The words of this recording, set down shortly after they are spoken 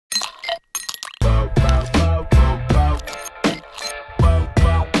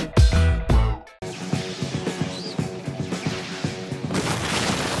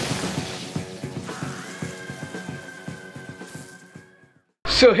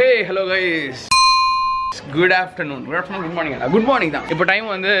So hey, hello guys. Good afternoon. Good afternoon, good morning. Good morning தான். இப்போ time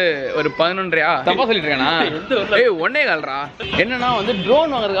வந்து ஒரு 11:30 தப்பா சொல்லிட்டு இருக்கேனா? ஏய் 1:15 என்னன்னா வந்து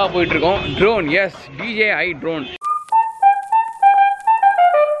ட்ரோன் வாங்குறதுக்காக போயிட்டு இருக்கோம். Drone S DJI drone.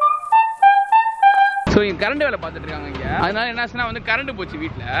 So இங்கே கரண்ட் வேலை பார்த்துட்டு இருக்காங்க இங்கே. அதனால என்ன ஆச்சுன்னா வந்து கரண்ட் போச்சு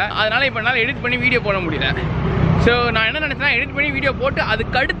வீட்டில். அதனால இப்போ என்னால் எடிட் பண்ணி வீடியோ போட முடியல. ஸோ நான் என்ன நினைச்சேன்னா எடிட் பண்ணி வீடியோ போட்டு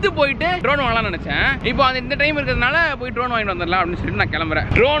அதுக்கு அடுத்து போயிட்டு ட்ரோன் வாங்கலாம்னு நினைச்சேன். இப்போ அது இந்த டைம் இருக்கிறதுனால போய் ட்ரோன் வாங்கிட்டு வந்துடலாம் அப்படின்னு சொல்லிட்டு நான்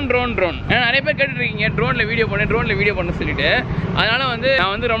கிளம்புறேன். ட்ரோன் நிறைய பேர் கேட்டுட்டு இருக்கீங்க ட்ரோனில் வீடியோ பண்ணு சொல்லிட்டு. அதனால வந்து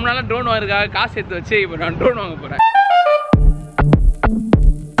நான் வந்து ரொம்ப நாளாக ட்ரோன் வாங்குறதுக்காக காசு எடுத்து வச்சு இப்போ நான் ட்ரோன் வாங்க போகிறேன்.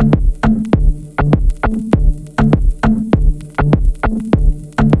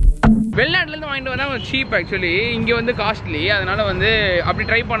 வெளிநாட்டுலேருந்து வாங்கிட்டு வந்தால் சீப் ஆக்சுவலி, இங்கே வந்து காஸ்ட்லி. அதனால வந்து அப்படி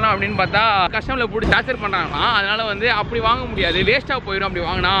ட்ரை பண்ணலாம் அப்படின்னு பார்த்தா கஸ்டமரில் போட்டு டார்ச்சர் பண்ணுறாங்களாம். அதனால வந்து அப்படி வாங்க முடியாது, வேஸ்ட்டாக போயிடும். அப்படி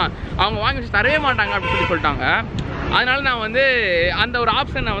வாங்கினா அவங்க வாங்கி வச்சு தரவே மாட்டாங்க அப்படின்னு சொல்லிட்டாங்க. அதனால நான் வந்து அந்த ஒரு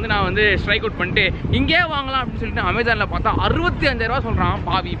ஆப்ஷனை வந்து நான் வந்து ஸ்ட்ரைக் அவுட் பண்ணிட்டு இங்கே வாங்கலாம் அப்படின்னு சொல்லிட்டு அமேசானில் பார்த்தா 65,000 சொல்கிறான்.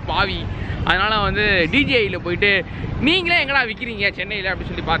 பாவி. அதனால வந்து DJIயில் போயிட்டு நீங்களே எங்கடா விற்கிறீங்க சென்னையில்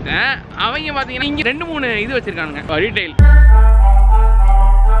அப்படின்னு சொல்லி பார்த்தேன். அவங்க பார்த்தீங்கன்னா இங்கே 2-3 இது வச்சுருக்கானுங்க ரீட்டைல்.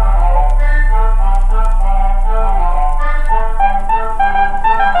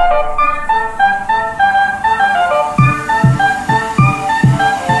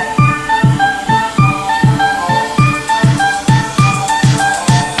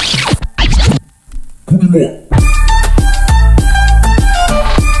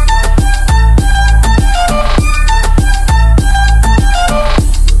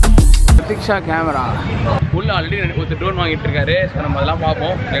 கேமரா உள்ள ஆல்ரெடி ஒரு ட்ரோன் வாங்கிட்டு இருக்காரு. ஸோ நம்ம அதெல்லாம்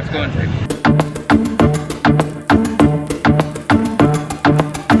பார்ப்போம். Let's go inside.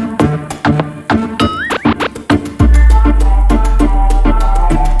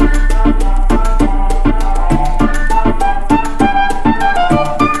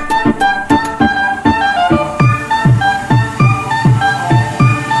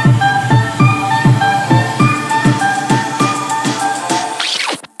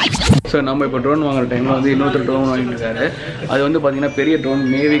 ஸோ நம்ம இப்போ ட்ரோன் வாங்குற டைமில் வந்து இன்னொருத்தர் ட்ரோன் வாங்கிட்டு இருக்காரு. அது வந்து பார்த்தீங்கன்னா பெரிய ட்ரோன்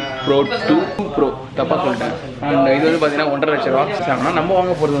Mavic Pro 2 Pro தப்பாக சொல்லிட்டேன். அண்ட் இது வந்து பார்த்தீங்கன்னா 1.5 லட்ச ரூபா. ஆனால் நம்ம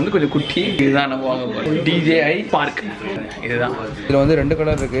வாங்க போகிறது வந்து கொஞ்சம் குட்டி. இதுதான் நம்ம வாங்க போகிறது DJI பார்க். இதுதான். இதில் வந்து 2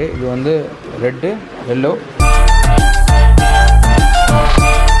 கலர் இருக்குது. இது வந்து ரெட்டு, எல்லோ.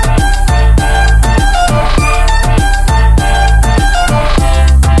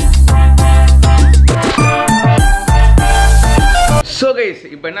 ஸோ கைஸ்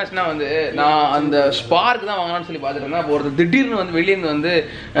இப்போ என்னாச்சுன்னா வந்து நான் அந்த ஸ்பார்க் தான் வாங்கலாம்னு சொல்லி பார்த்துட்டு இருந்தேன். அப்போ ஒரு திடீர்னு வந்து வெளியேருந்து வந்து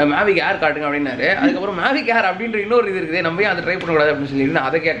Mavic Air காட்டுங்க அப்படின்னாரு. அதுக்கப்புறம் Mavic Air அப்படின்ற இன்னொரு இது இருக்குது, நம்ம ஏன் அதை ட்ரை பண்ணக்கூடாது அப்படின்னு சொல்லிட்டு நான்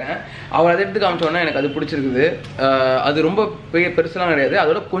அதை கேட்டேன். அவர் அதை எடுத்து காமிச்சோன்னா எனக்கு அது பிடிச்சிருக்குது. அது ரொம்ப பெருசுலாம் கிடையாது,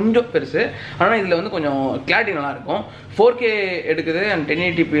 அதோட கொஞ்சம் பெருசு. ஆனால் இதில் வந்து கொஞ்சம் கிளாரிட்டி நல்லாயிருக்கும். 4K எடுக்குது. அண்ட்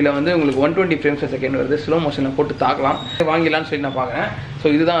 1080pயில் வந்து உங்களுக்கு 120 frames per second வருது. ஸ்லோ மோஷனில் போட்டு தாக்கலாம். வாங்கிடலான்னு சொல்லி நான் பார்க்குறேன்.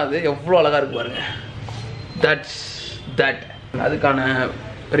 ஸோ இதுதான் அது. எவ்வளோ அழகாக இருக்கு பாருங்க. தட் அதுக்கான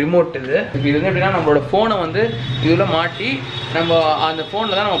ரிமோட் இது. இது வந்து எப்படின்னா நம்மளோட ஃபோனை வந்து இதில் மாட்டி நம்ம அந்த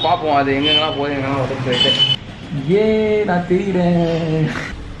ஃபோனில் தான் நம்ம பார்ப்போம் அது எங்கெங்கெல்லாம் போகுது எங்கெல்லாம் வருதுன்னு சொல்லிட்டு. நான் தெரியுறேன்.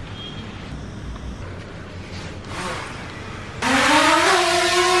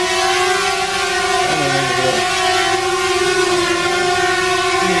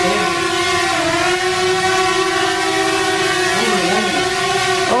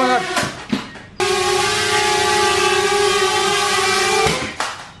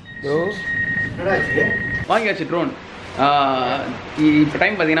 வாங்கியாச்சு ட்ரோன். இப்போ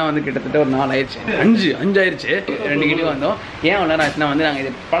டைம் பார்த்தீங்கன்னா வந்து கிட்டத்தட்ட ஒரு 4 ஆயிடுச்சு. 5 ஆயிடுச்சு. 2 கிட்டே வந்தோம். ஏன் அவ்வளோ நேரம் ஆச்சுன்னா வந்து நாங்கள்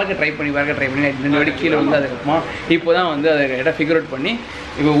இதை பழக்க ட்ரை பண்ணி 2 வாட்டி கீழே வந்து அதுக்கப்புறமா இப்போ தான் வந்து அதை இடம் ஃபிகர் அவுட் பண்ணி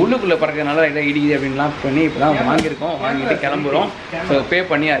இப்போ உள்ளுக்குள்ளே பறக்கிறதுனால இடம் இடிக்குது அப்படின்லாம் பண்ணி இப்போ தான் வாங்கியிருக்கோம். வாங்கிட்டு கிளம்புறோம். ஸோ பே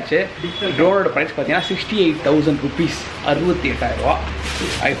பண்ணியாச்சு. ட்ரோனோட ப்ரைஸ் பார்த்தீங்கன்னா 68,000 rupees, 68,000 ரூபா.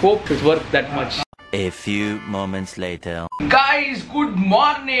 I hope it's worth that much. A few moments later. Guys, good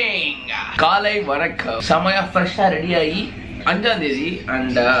morning. காலை வணக்கம். செமையா ஃப்ரெஷ்ஷா ரெடி ஆகி 5ஆம் தேதி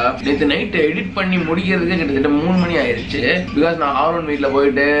அண்ட் நேற்று நைட்டு எடிட் பண்ணி முடிக்கிறதுக்கு கிட்டத்தட்ட 3 மணி ஆயிடுச்சு. பிகாஸ் நான் ஆர்வன் வீட்டில்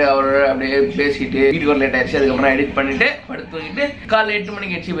போயிட்டு அவர் அப்படியே பேசிட்டு வீட்டுக்கு ஒரு லேட் ஆயிடுச்சு. அதுக்கப்புறம் எடிட் பண்ணிட்டு படுத்து தூங்கிட்டு காலைல 8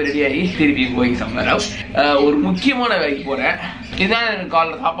 மணிக்கு எச்சு ரெடி ஆகி திருப்பி போய் சம்மர் ஒரு முக்கியமான வேலைக்கு போறேன். இதுதான் எனக்கு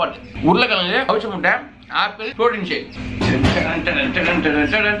காலைல சாப்பாடு. உருளைக்கிழங்கு, அவிச்ச முட்டை, ஆப்பிள், புரோட்டீன் ஷேக்.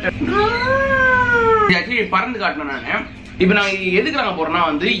 ஆக்சுவலி பறந்து காட்டினேன் நான். இப்போ நான் எதுக்கு நாங்கள் போறோம்னா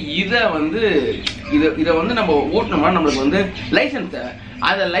வந்து இதை வந்து நம்ம ஓட்டணும்னா நம்மளுக்கு வந்து லைசன்ஸ் தேவை.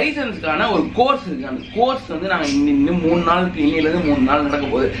 அந்த லைசன்ஸ்க்கான ஒரு கோர்ஸ் இருக்கு. அந்த கோர்ஸ் வந்து நாங்கள் இன்னும் 3 நாளுக்கு இன்னிலேருந்து 3 நாள் நடக்க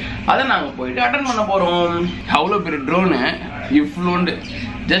போகுது. அதை நாங்கள் போயிட்டு அட்டன் பண்ண போகிறோம். அவ்வளோ பெரிய drone இவ்வளோண்டு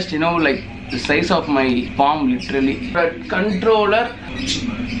just like the size of my palm literally. Controller.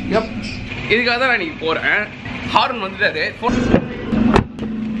 Yep. இதுக்காக தான் நான் இன்னைக்கு போறேன். ஹார்ன் வந்துட்டாரு.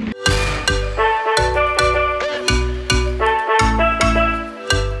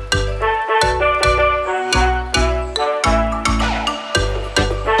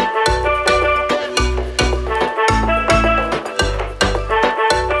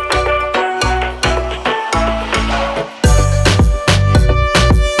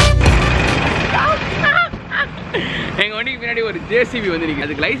 எங்கள் வண்டிக்கு பின்னாடி ஒரு ஜேசிபி வந்து நிற்கும்.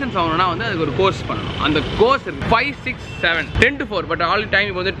 அதுக்கு லைசன்ஸ் ஆகணும்னா வந்து அதுக்கு ஒரு கோர்ஸ் பண்ணணும். அந்த course 5, 6, 7 10 to 4 but all time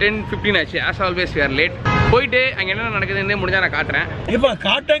இப்போ வந்து 10:15 ஆச்சு. As always we are late. போயிட்டு அங்கே என்ன நடக்குதுன்னு முடிஞ்சா நான் காட்டுறேன். இப்போ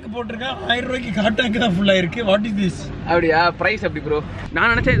கார் டேங்க் போட்டிருக்கேன். 1000 ரூபாய்க்கு கார் டேங்க் தான் ஃபுல்லாக இருக்கு. What is this? அப்படியா ப்ரைஸ் அப்படி ப்ரோ?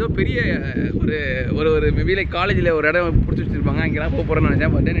 நான் நினச்சேன் ஏதோ பெரிய ஒரு மேபி லைக் காலேஜில் ஒரு இடம் பிடிச்சி வச்சுருப்பாங்க அங்கெல்லாம் போக போகிறேன்னு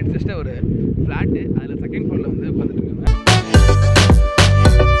நினச்சேன். பட் தென் இட்ஸ் ஜஸ்ட் ஒரு ஃப்ளாட்டு. அதில் செகண்ட் ஃப்ளோரில் வந்து உட்காந்துட்டு இருக்காங்க.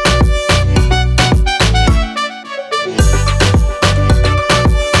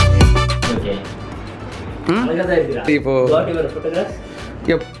 இப்போ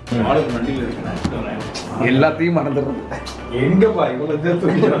எல்லாத்தையும் மறந்துடுறது. எங்கப்பா இவ்வளவு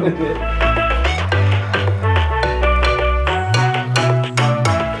வந்துட்டு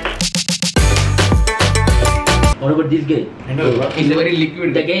What about this guy? He's a very liquid.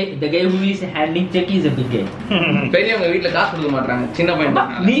 The guy who is handling check is a big guy. பெரியவங்க வீட்ல காசு கொடுக்க மாட்டாங்க. சின்ன பையன்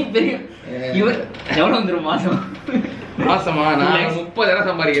நீ பெரிய இவர் எவ்வளவு வந்துரும் மாசமா நான் 30,000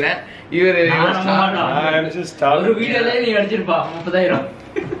 சம்பாதிக்கிறேன். இவர் ஒரு வீடியோல நீ அடிச்சிருப்பா 30,000.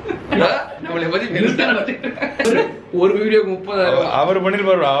 நம்மளை பத்தி ஒரு வீடியோக்கு 30,000 அவர்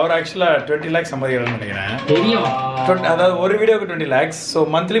பண்ணிருப்பாரு. அவர் ஆக்சுவலா 20 lakhs சம்பாதிக்கிறான்னு நினைக்கிறேன். தெரியும். அதாவது ஒரு வீடியோக்கு 20 lakhs. So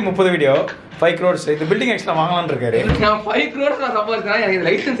monthly 30 video 5 crores. இந்த பில்டிங் எக்ஸ்ட்ரா வாங்கலாம்னு இருக்காரு. நான் 5 crores நான் சம்பாதிக்கிறேன். எனக்கு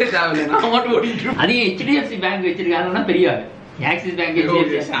லைசன்ஸே தேவையில்லை. நான் மட்டும் ஓடிட்டு அது HDFC பேங்க் வச்சிருக்காங்கன்னா பெரிய ஆக்சிஸ் பேங்க்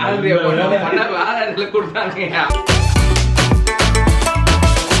salary பண்ண வேற இடத்துல கொடுத்தாங்க.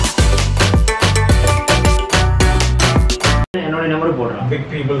 என்னோட நம்பர் போடுறான். Big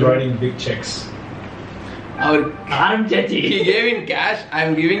people writing big checks. அவர் ஆரம்பிச்சாச்சு. he gave in cash, I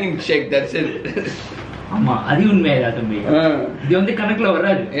am giving in check. That's it. ஆமா அது உண்மையா தம்பி. இது வந்து கணக்குல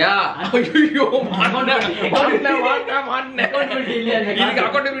வராது. யா ஐயோ மாட்டே இதுக்கு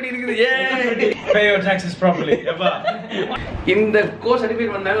அக்கவுண்டபிலிட்டி இருக்குது. ஏ Pay your taxes properly. எப்பா இந்த கோர்ஸ்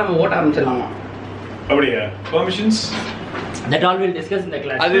சர்டிஃபிகேட் பண்ணால நம்ம ஓட்ட ஆரம்பிச்சிடலாமா? அப்படியே permissions That all we'll discuss in the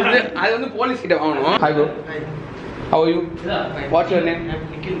class. அது வந்து போலீஸ் கிட்ட வாங்கணும். Hi bro. How are you? What's your name?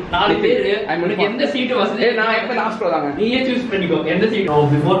 நாலு பேர் உங்களுக்கு எந்த சீட் வசதி? நான் எப்ப லாஸ்ட் வராங்க. நீயே சூஸ் பண்ணிக்கோ எந்த seat. So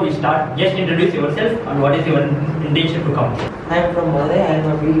before we start, just introduce yourself and what is your intention to come. I am from Madurai. I am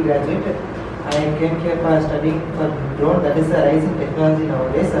a BE graduate. I came here for studying for drone. That is a rising technology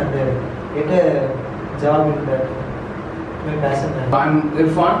nowadays, and get a job in that. My passion. I'm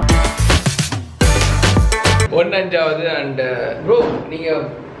Irfan. 1:05 and bro நீங்க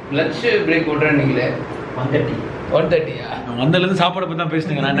lunch break விட்றீங்களே 1:30 வந்ததுலேருந்து சாப்பாடு பற்றி தான்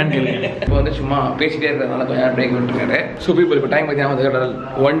பேசுனீங்க. நான் என்னன்னு கேளுங்க. இப்போ வந்து சும்மா பேசிட்டே இருக்கிறதுனால கொஞ்சம் பிரேக் விட்டுருக்காரு. ஸோ பீப்புள் இப்போ டைம் பார்த்தீங்கன்னா வந்து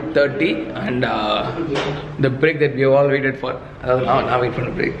 1:30 and the break that we all weighted for. அதாவது நான் வெயிட் பண்ண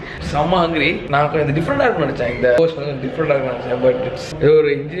பிரேக். செம்ம ஹங்கிரி. நான் கொஞ்சம் டிஃப்ரெண்டாக இருக்கும்னு நினச்சேன். இந்த கோர்ஸ் வந்து டிஃப்ரெண்டாக இருக்கும்னு நினச்சேன். பட் இட்ஸ் ஏதோ ஒரு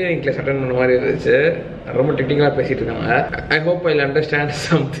இன்ஜினியரிங் கிளாஸ் அட்டன் பண்ண மாதிரி இருந்துச்சு. ரொம்ப டெக்னிக்கலாக பேசிட்டு இருக்காங்க. I hope I understand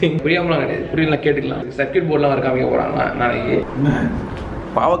something. புரியாமலாம் கிடையாது. புரியலாம் கேட்டுக்கலாம். சர்க்கியூட் போர்ட்லாம் வர காமிக்க போகிறாங்க நாளைக்கு.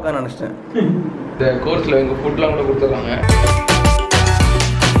 பாவக்கா நினச்சிட்டேன். இந்த கோர்ஸில் எங்கள் ஃபுட்லாம் கூட கொடுத்துருக்காங்க.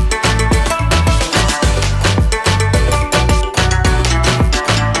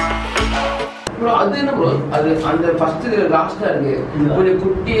 ப்ரோ அது என்ன ப்ரோ அது அந்த ஃபர்ஸ்ட் லாஸ்ட்டாக இருக்கு கொஞ்சம்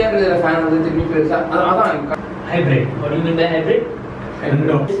குட்டியாக இருக்கிற ஃபேன் வந்து திரும்பி பெருசா அதான் Hybrid. What do you mean by hybrid?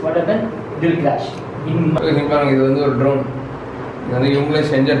 No. What happened? It will crash. பாருங்க இது வந்து ஒரு ட்ரோன். இது வந்து இவங்களே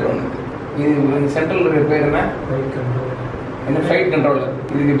செஞ்ச ட்ரோன். இது சென்ட்ரல் இருக்கிற பேர் என்ன ஃப்ளைட் கண்ட்ரோலர்.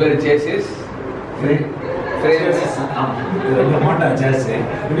 இதுக்கு பேர் சேசிஸ்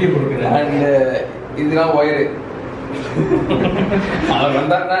அண்ட் இதுதான் ஒயரு. அவர்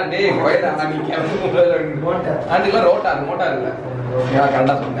வந்தாருன்னா டே ஒயர் அதுக்கெல்லாம் மோட்டார் இல்லை.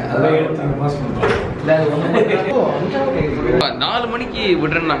 கரெக்டாக சொன்னேன். 4 மணிக்கு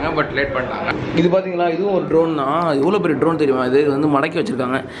விடுறாங்க பட் லேட் பண்ணிட்டாங்க. இது பார்த்தீங்களா இதுவும் ஒரு ட்ரோன் தான். எவ்வளோ பெரிய ட்ரோன் தெரியுமா? இது வந்து மடக்கி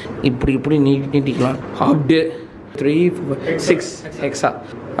வச்சிருக்காங்க. இப்படி நீட்டிக்கலாம். Half day 3, 4, 6 exa.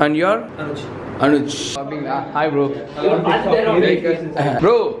 And your Anuj அப்படிங்களா? Hi bro.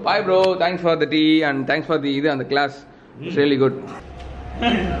 Bro bye bro. Thanks for the tea and thanks for the இது அந்த கிளாஸ். It's really good.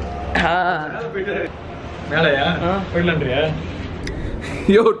 மேலையா போயிடலான்றியா?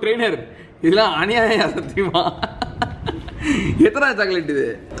 யோ ட்ரெயினர் இதெல்லாம் அநியாயம் சத்தியமா. எத்தனை சாக்லேட் இது?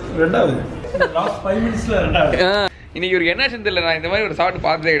 ரெண்டாவது. லாஸ்ட் 5 மினிட்ஸ்ல ரெண்டாவது. இன்னைக்கு ஒரு என்ன தெரியல, நான் இந்த மாதிரி ஒரு ஷாட்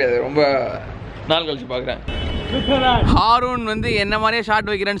பார்த்ததே கிடையாது, ரொம்ப நாள் கழிச்சு பார்க்குறேன். ஹாரூன் வந்து என்ன மாதிரியே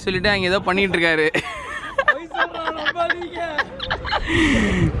ஷாட் வைக்கிறேன்னு சொல்லிட்டு அங்கே ஏதோ பண்ணிட்டு இருக்காரு.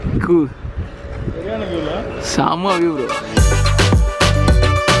 செம்ம வியூ ப்ரோ.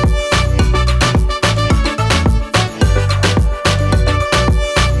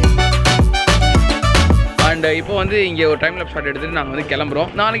 அண்ட் இப்போ வந்து இங்கே ஒரு டைம் லேப்ஸ் ஷாட் எடுத்துட்டு நாங்கள் வந்து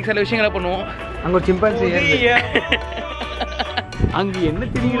கிளம்புறோம். நாளைக்கு சில விஷயங்களை பண்ணுவோம். அங்கே ஒரு சிம்பான்சி அங்கே என்ன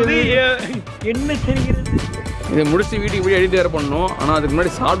தெரிகிறது இதை முடிச்சு வீட்டுக்கு போய் எடிட் வேறு பண்ணணும். ஆனால் அதுக்கு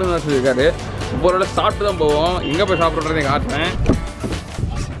முன்னாடி சாப்பிட்டு தான் சொல்லியிருக்காரு. ஒரு சாப்பிட்டு தான் போவோம். எங்கே போய் சாப்பிட்றதை காட்டுறேன்.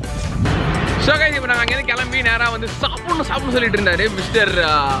 ஸோ கைஸ் இப்போ நாங்கள் அங்கேருந்து கிளம்பி நேராக வந்து சாப்பிட்ணும் சொல்லிட்டு இருந்தாரு மிஸ்டர்.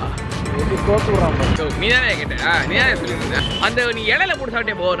 நீ தானே கேட்டேன், நீ தானே சொல்லிட்டு இருந்தேன். அந்த நீ இலையில போட்டு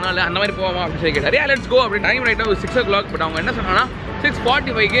சாப்பிட்டே போகிறனால அந்த மாதிரி போவாமா அப்படின்னு சொல்லி கேட்டாரு. லெட்ஸ் கோ அப்படின்னு. டைம் ரைட்டாக ஒரு 6 o'clock. பட் அவங்க என்ன சொன்னாங்கன்னா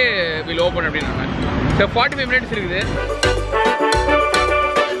 6:45க்கு வில் ஓப்பன் அப்படின்னாங்க. ஸோ 45 minutes இருக்குது.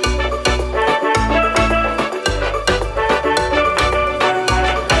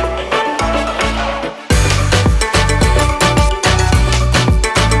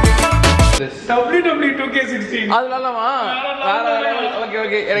 அதுலாமா ஓகே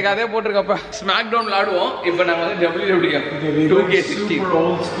ஓகே எனக்கு அதே போட்டிருக்கப்ப ஸ்மாக் டவுன் விளாடுவோம். இப்போ நாங்கள் வந்து WWE 2K16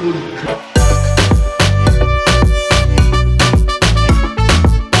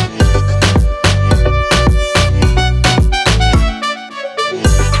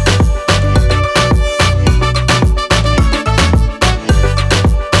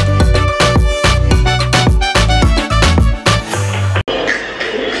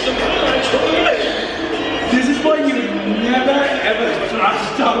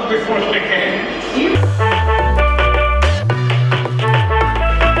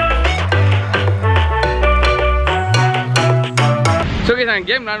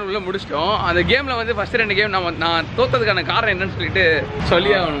 கேம் நான் உள்ள முடிச்சிட்டோம். அந்த கேம்ல வந்து ஃபர்ஸ்ட் 2 கேம் நான் தோத்ததுக்கான காரணம் என்னன்னு சொல்லிட்டு சொல்லி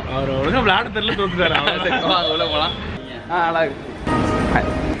ஆகணும். அவர் ஒழுங்கா விளையாட தெரியல தோத்துட்டாரு. வாங்க உள்ள போலாம். நல்லா இருக்கு.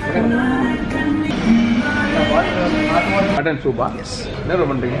 மட்டன் சூப்பா என்ன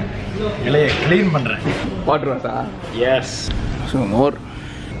பண்றீங்க? இலையை க்ளீன் பண்றேன். Water வாஷா? S. So more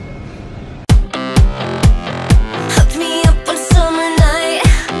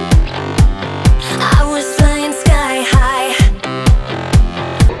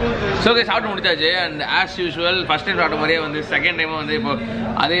so சாப்பிட்டு முடிச்சாச்சு. And as usual first time சாப்பிட்ட மாதிரியே வந்து செகண்ட் டைமும் வந்து இப்போ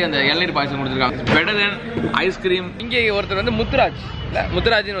அதே அந்த இளநீர் பாயசம் கொடுத்துருக்காங்க. பெட்டர் தென் ஐஸ்கிரீம். இங்கே ஒருத்தர் வந்து முத்துராஜ் இல்லை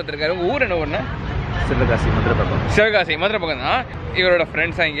முத்துராஜ்னு ஒருத்தர் இருக்காரு. உங்கள் ஊர் என்ன ஒன்று? சிவகாசி மதுரை பக்கம். சிவகாசி மதுரை பக்கம் தான். இவரோட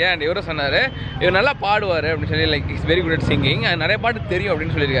ஃப்ரெண்ட்ஸ் இங்கே. அண்ட் இவரும் சொன்னார் இவர் நல்லா பாடுவார் அப்படின்னு சொல்லி. Like it's very good at singing. அது நிறைய பாட்டு தெரியும்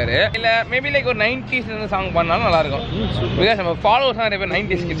அப்படின்னு சொல்லியிருக்காரு. இல்லை மேபி லைக் ஒரு 90s சாங் பண்ணாலும் நல்லாயிருக்கும். பிகாஸ் நம்ம ஃபாலோவர்ஸ் தான் நிறைய பேர்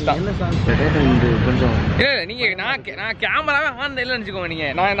 90s கிட்ஸ் தான். கொஞ்சம் இல்லை நீங்கள் நான் கேமராவே ஆன் இல்லைன்னு நினச்சிக்கோங்க.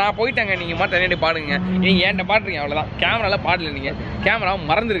 நீங்கள் நான் போயிட்டாங்க, நீங்கள் மாதிரி தனியாடி பாடுங்க. நீங்கள் என்கிட்ட பாடுறீங்க அவ்வளோதான். கேமராலாம் பாடல, நீங்கள் கேமராவை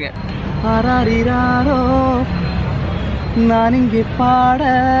மறந்துடுங்க. நான் இங்கே பாட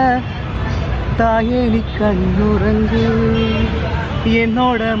தாயே நீ கண்ணுறங்கு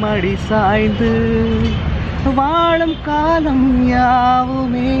என்னோட மடி சாய்ந்து வாழும் காலம்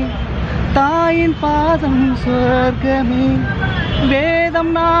யாவுமே தாயின் பாதம் சொர்க்கமே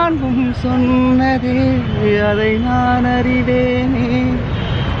வேதம் நான்கும் சொன்னதே அதை நான் அறிவேனே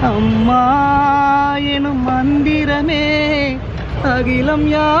அம்மா எனும் மந்திரமே அகிலம்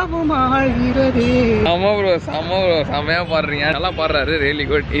யாவும் ஆழ்கிறதே. ஆமா ப்ரோ, செம்மையா பாடுறீங்க, நல்லா பாடுறாரு, ரியலி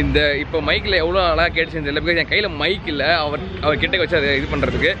குட். இந்த இப்போ மைக்ல எவ்வளோ நல்லா கேட்டுச்சுன்னு தெரியல, பிகாஸ் என் கையில மைக் இல்லை, அவர் கிட்ட வச்சு அதை இது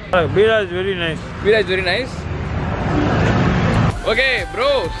பண்றதுக்கு. பீராஜ் very nice, பீராஜ் very nice. Okay bro,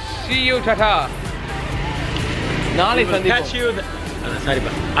 see you, Tata. நாளை சந்திப்போம். சாரி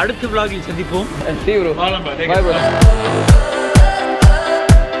பா, அடுத்த vlogல் சந்திப்போம். See you bro. Bye bro.